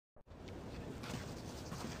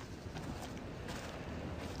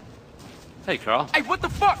Hey, Carl. Hey, what the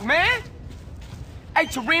fuck, man? Hey,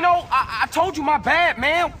 Torino, I told you my bad,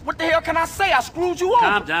 man. What the hell can I say? I screwed you over.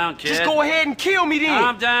 Calm down, kid. Just go ahead and kill me then.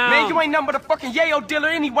 Calm down. Man, you ain't nothing but a fucking yayo dealer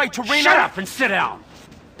anyway, Torino. Shut up and sit down.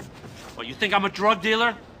 Well, you think I'm a drug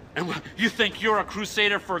dealer? And you think you're a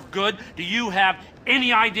crusader for good? Do you have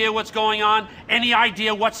any idea what's going on? Any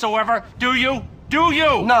idea whatsoever? Do you? Do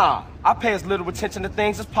you? Nah, I pay as little attention to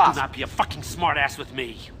things as possible. Do not be a fucking smartass with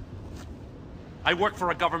me. I work for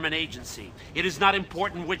a government agency. It is not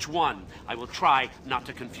important which one. I will try not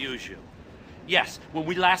to confuse you. Yes, when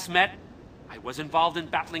we last met, I was involved in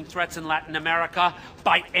battling threats in Latin America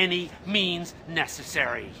by any means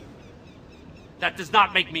necessary. That does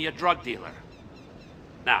not make me a drug dealer.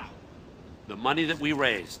 Now, the money that we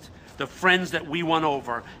raised, the friends that we won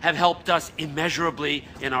over, have helped us immeasurably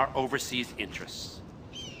in our overseas interests.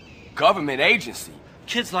 Government agency?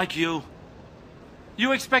 Kids like you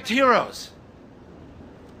expect heroes.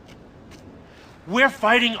 We're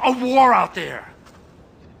fighting a war out there.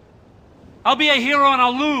 I'll be a hero and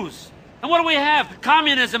I'll lose. And what do we have?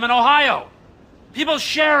 Communism in Ohio. People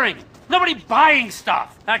sharing. Nobody buying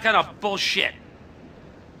stuff. That kind of bullshit.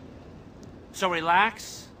 So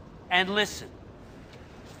relax and listen.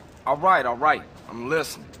 All right. I'm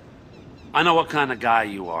listening. I know what kind of guy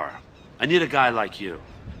you are. I need a guy like you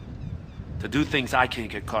to do things I can't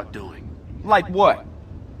get caught doing. Like what?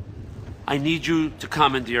 I need you to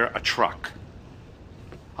commandeer a truck.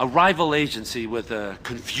 A rival agency with a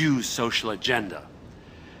confused social agenda.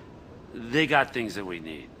 They got things that we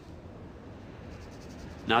need.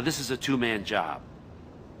 Now, this is a two-man job.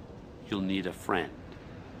 You'll need a friend.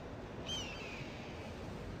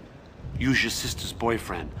 Use your sister's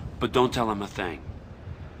boyfriend, but don't tell him a thing.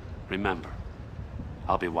 Remember,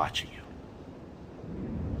 I'll be watching you.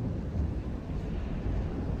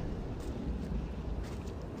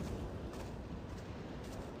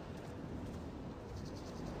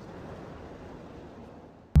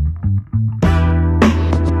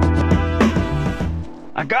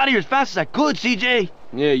 I got here as fast as I could, CJ.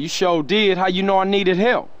 Yeah, you sure did. How you know I needed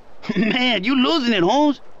help? Man, you losing it,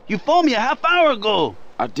 Holmes. You phoned me a half hour ago.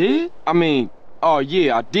 I did? I mean, oh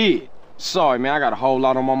yeah, I did. Sorry, man, I got a whole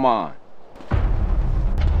lot on my mind.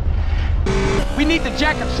 We need to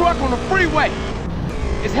jack a truck on the freeway.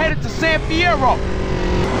 It's headed to San Fierro.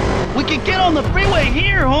 We can get on the freeway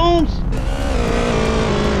here, Holmes.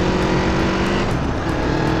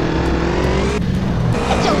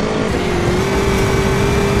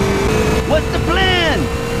 What's the plan?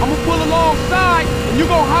 I'm gonna pull alongside, and you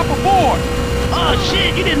gonna hop aboard. Oh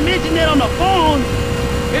shit, you didn't mention that on the phone.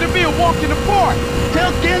 It'll be a walk in the park.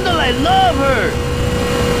 Tell Kendall I love her.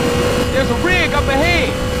 There's a rig up ahead.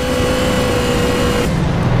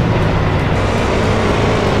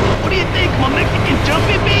 What do you think, my Mexican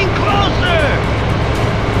jumpy bean? Closer!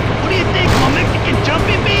 What do you think, my Mexican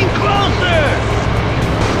jumpy bean? Closer!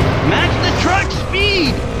 Match the truck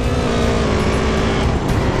speed!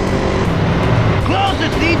 Closer,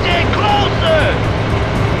 CJ, closer!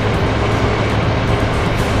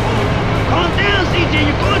 Calm down, CJ,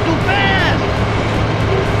 you're going too fast!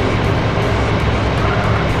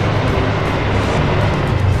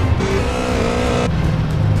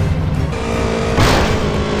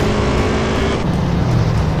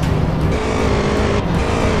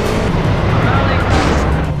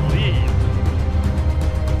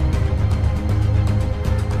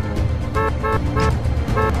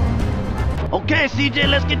 Okay, CJ,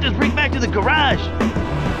 let's get this rig back to the garage.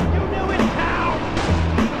 You knew it, pal.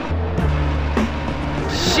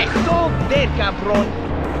 Shit, so dead, cabron.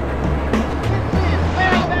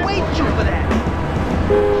 I'll wait you for that.